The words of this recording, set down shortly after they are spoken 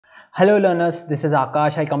Hello learners, this is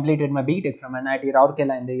Akash. I completed my BTech from NIT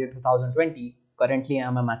Rourkela in the year 2020. Currently, I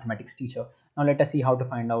am a mathematics teacher. Now let us see how to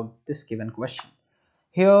find out this given question.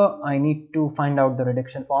 Here, I need to find out the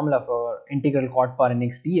reduction formula for integral cot power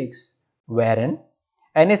nx dx, wherein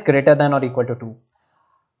n is greater than or equal to 2.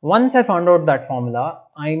 Once I found out that formula,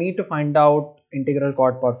 I need to find out integral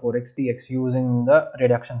cot power 4x dx using the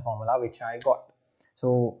reduction formula which I got.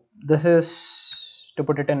 So this is, to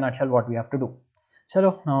put it in a nutshell, what we have to do.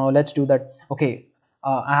 So now let's do that. Okay,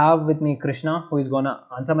 I have with me Krishna, who is gonna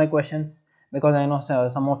answer my questions, because I know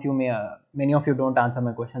some of you many of you don't answer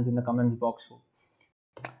my questions in the comments box. So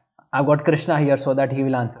I've got Krishna here so that he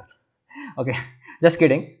will answer. Okay, just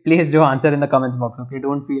kidding. Please do answer in the comments box. Okay,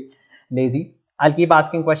 don't feel lazy. I'll keep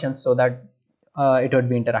asking questions so that it would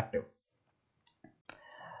be interactive.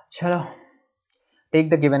 Chalo. Take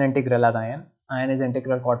the given integral as in. In is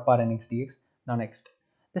integral cot power nx dx. Now next.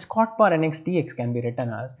 This cot power nx dx can be written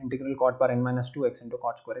as integral cot power n minus 2x into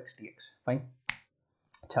cot square x dx. Fine.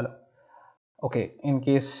 Chalo. Okay, in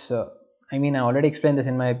case, I already explained this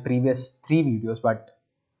in my previous 3 videos, but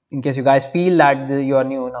in case you guys feel that you are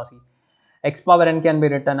new, now see, x power n can be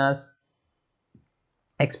written as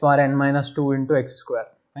x power n minus 2 into x square.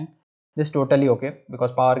 Fine. This is totally okay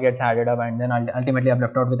because power gets added up and then ultimately I'm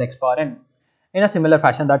left out with x power n. In a similar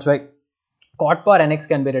fashion, that's why cot power nx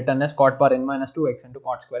can be written as cot power n minus 2x into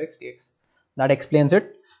cot square x dx. That explains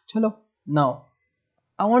it. Chalo. Now,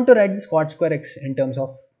 I want to write this cot square x in terms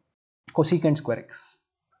of cosecant square x.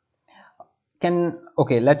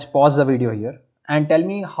 Okay, let's pause the video here and tell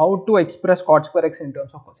me how to express cot square x in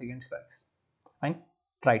terms of cosecant square x. Fine.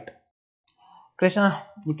 Right. Krishna,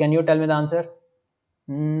 can you tell me the answer?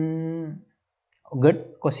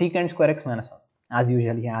 Good. Cosecant square x minus 1. As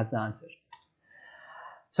usual, he has the answer.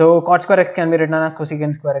 So cot square x can be written as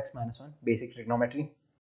cosecant square x minus 1. Basic trigonometry.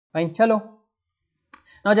 Fine. Chalo.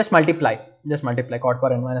 Now just multiply. Just multiply cot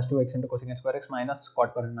power n minus 2x into cosecant square x minus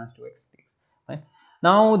cot power n minus 2x. Fine.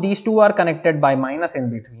 Now these two are connected by minus in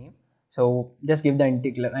between. So just give the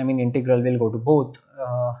integral. Integral will go to both.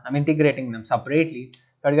 I'm integrating them separately.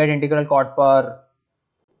 But get integral cot power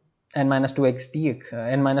n minus 2x dx,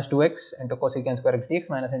 n minus 2x into cosecant square x dx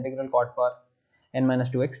minus integral cot power n minus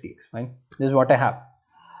 2x dx. Fine. This is what I have.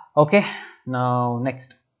 Okay. Now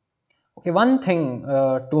next. Okay. One thing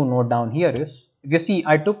to note down here is, if you see,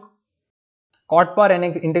 I took cot power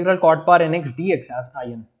nx, integral cot power nx dx as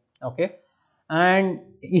in. Okay. And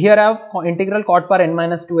here I have integral cot power n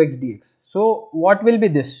minus 2x dx. So what will be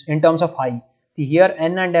this in terms of I? See, here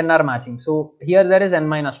n and n are matching. So here there is n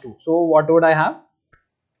minus 2. So what would I have?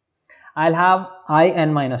 I'll have I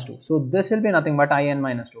n minus 2. So this will be nothing but I n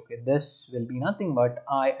minus 2. Okay, this will be nothing but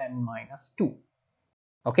I n minus 2.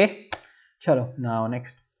 Okay, chalo. Now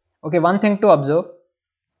next. Okay, one thing to observe.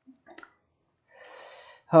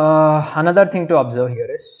 Another thing to observe here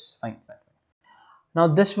is fine. Now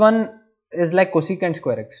this one is like cosecant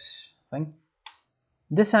square x. Fine.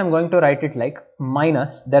 This I'm going to write it like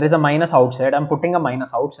minus. There is a minus outside. I'm putting a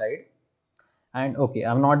minus outside. And okay,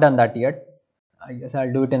 I've not done that yet. I guess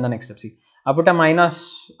I'll do it in the next step. See, I put a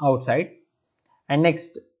minus outside, and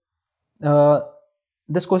next,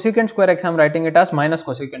 this cosecant square x, I'm writing it as minus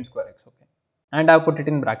cosecant square x. Okay, and I'll put it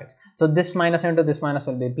in brackets. So this minus into this minus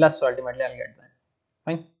will be plus. So ultimately, I'll get that.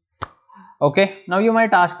 Fine. Okay. Now you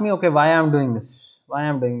might ask me, okay, why I'm doing this? Why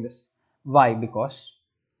I'm doing this? Why? Because,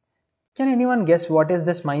 can anyone guess what is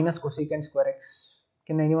this minus cosecant square x?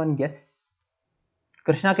 Can anyone guess?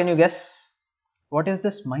 Krishna, can you guess? What is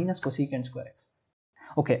this minus cosecant square x?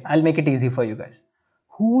 Okay, I'll make it easy for you guys.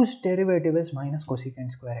 Whose derivative is minus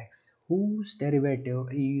cosecant square x? Whose derivative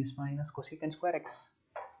is minus cosecant square x?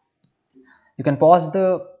 You can pause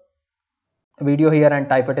the video here and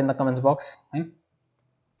type it in the comments box,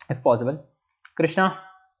 if possible. Krishna,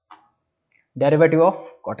 derivative of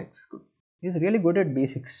cot x. Good. He's really good at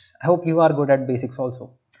basics. I hope you are good at basics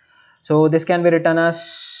also. So this can be written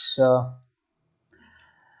as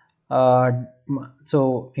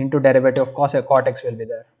so into derivative of cot x will be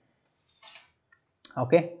there.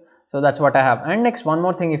 Okay, so that's what I have. And next, one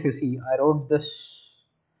more thing, if you see, I wrote this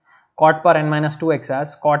cot power n minus 2x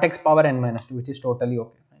as cot x power n minus 2, which is totally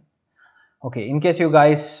okay. Fine. Okay, in case you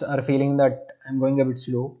guys are feeling that I'm going a bit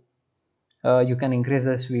slow, you can increase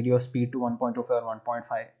this video speed to 1.25 or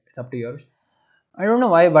 1.5. It's up to yours. I don't know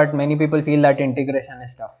why, but many people feel that integration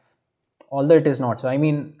is tough, although it is not. So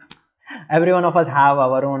every one of us have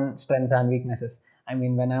our own strengths and weaknesses.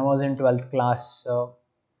 When I was in 12th class,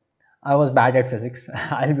 I was bad at physics.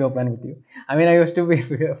 I'll be open with you. I used to be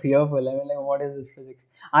fearful. Like, what is this physics?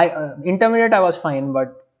 Intermediate I was fine,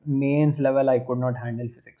 but mains level I could not handle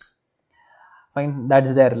physics. Fine,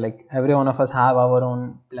 that's there, like every one of us have our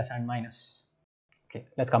own plus and minus. Okay,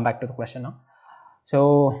 let's come back to the question now.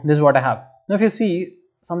 So this is what I have. Now if you see,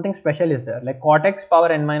 something special is there, like cot x power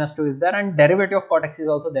n minus 2 is there, and derivative of cot x is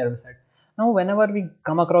also there beside. Now whenever we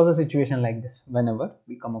come across a situation like this,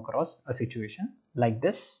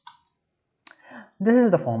 this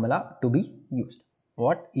is the formula to be used.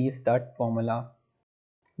 What is that formula?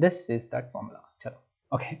 This is that formula. Chalo.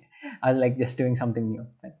 Okay, I was like just doing something new.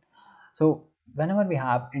 Right? So whenever we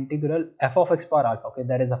have integral f of x power alpha, okay,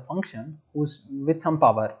 there is a function who's with some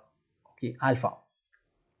power, okay, alpha,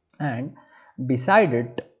 and beside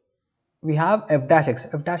it we have f dash x.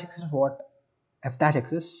 F dash x is what? F dash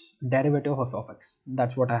x is derivative of f of x.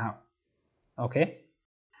 That's what I have. Okay,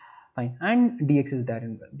 fine. And dx is there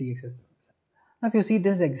in dx is there. Now if you see,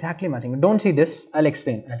 this is exactly matching. Don't see this, I'll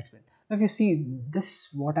explain. Now if you see this,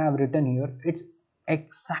 what I have written here, it's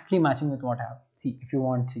exactly matching with what I have. See, if you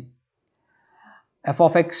want, see, f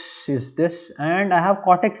of x is this, and I have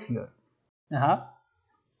cot x here. I have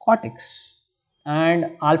cot x,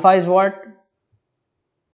 and alpha is what?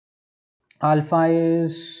 Alpha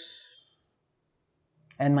is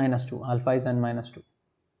n minus 2. Alpha is n minus 2.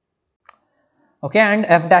 Okay, and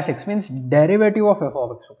f dash x means derivative of f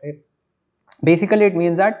of x. Okay, basically it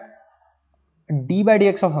means that d by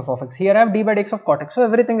dx of f of x. Here I have d by dx of cot x, so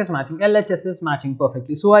everything is matching. LHS is matching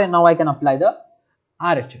perfectly. So now I can apply the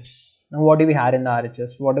RHS. Now what do we have in the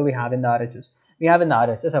RHS? We have in the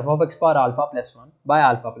RHS f of x power alpha plus 1 by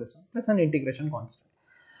alpha plus 1 plus an integration constant.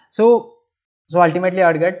 So ultimately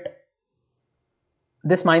I would get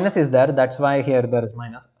this minus is there. That's why here there is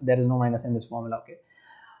minus. There is no minus in this formula. Okay,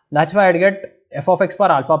 that's why I'd get f of x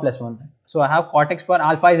power alpha plus 1. So I have cot x power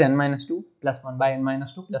alpha is n minus 2 plus 1 by n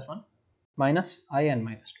minus 2 plus 1 minus I n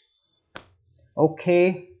minus 2.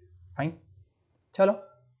 Okay, fine. Chalo.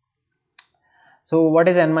 So what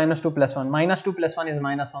is n minus 2 plus 1? Minus 2 plus 1 is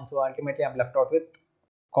minus 1. So ultimately I'm left out with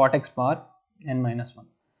cot x power n minus 1.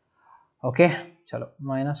 Okay, chalo.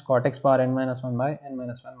 Minus cot x power n minus 1 by n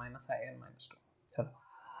minus 1 minus I n minus 2. Chalo.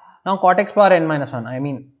 Now cot x power n minus 1, I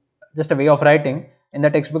mean just a way of writing. In the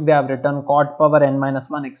textbook they have written cot power n minus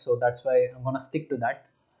 1 x, so that's why I'm gonna stick to that.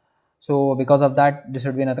 So because of that, this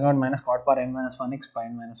would be nothing but minus cot power n minus 1 x by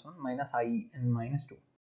n minus 1 minus I n minus 2.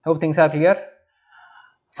 Hope things are clear.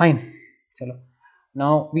 Fine. Chalo.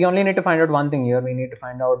 Now we only need to find out one thing here. We need to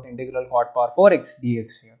find out integral cot power 4x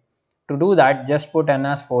dx here. To do that, just put n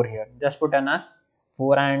as 4 here. Just put n as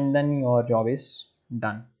 4 and then your job is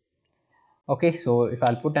done. Okay, so if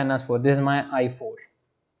I'll put n as 4, this is my I4.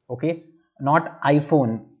 Okay, not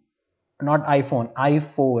iPhone,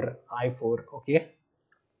 I4. Okay,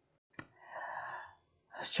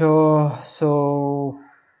 so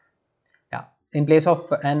yeah, in place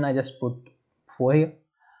of n I just put 4 here.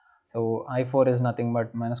 So I4 is nothing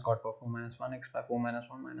but minus cot power 4 minus 1 x by 4 minus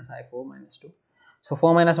 1 minus I4 minus 2. So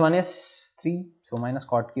 4 minus 1 is 3. So minus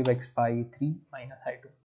cot cube x by 3 minus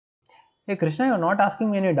I2. Hey Krishna, you're not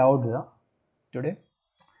asking me any doubts today.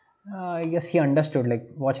 I guess he understood, like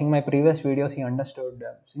watching my previous videos, he understood.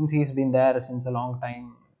 Since he's been there since a long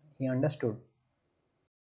time, he understood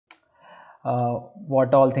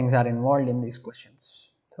what all things are involved in these questions.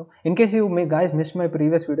 So in case you guys missed my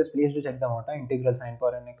previous videos, please do check them out. Integral sine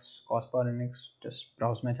power nx, cos power nx, just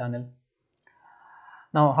browse my channel.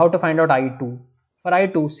 Now how to find out I2? For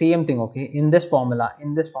I2, same thing, okay. In this formula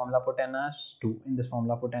put n as 2. In this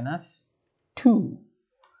formula put n as 2.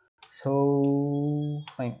 So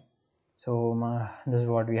fine. So this is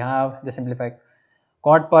what we have. Just simplify.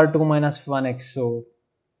 Cot power 2 minus 1x. So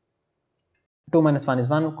 2 minus 1 is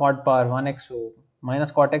 1. Cot power 1x. So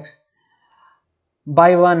minus cot x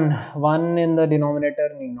by 1. 1 in the denominator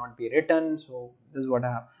need not be written. So this is what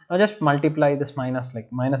I have. Now just multiply this minus,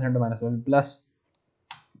 like minus into minus,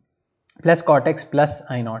 plus cot x plus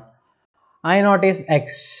I naught. I naught is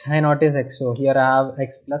x. So here I have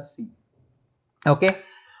x plus c. Okay,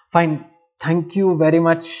 fine. Thank you very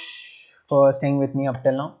much for staying with me up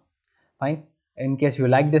till now. Fine. In case you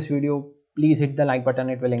like this video, please hit the like button.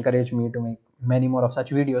 It will encourage me to make many more of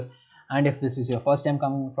such videos. And if this is your first time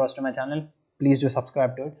coming across to my channel, please do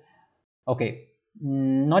subscribe to it. Okay,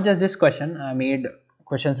 not just this question, I made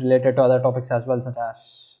questions related to other topics as well, such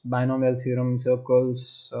as binomial theorem,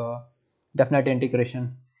 circles, definite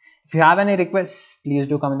integration. If you have any requests, please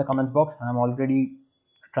do come in the comments box. I'm already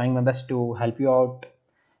trying my best to help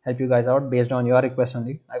you guys out based on your requests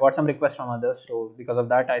only. I got some requests from others, so because of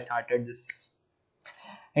that I started this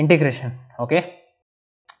integration. Okay,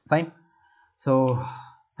 fine. So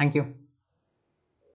thank you.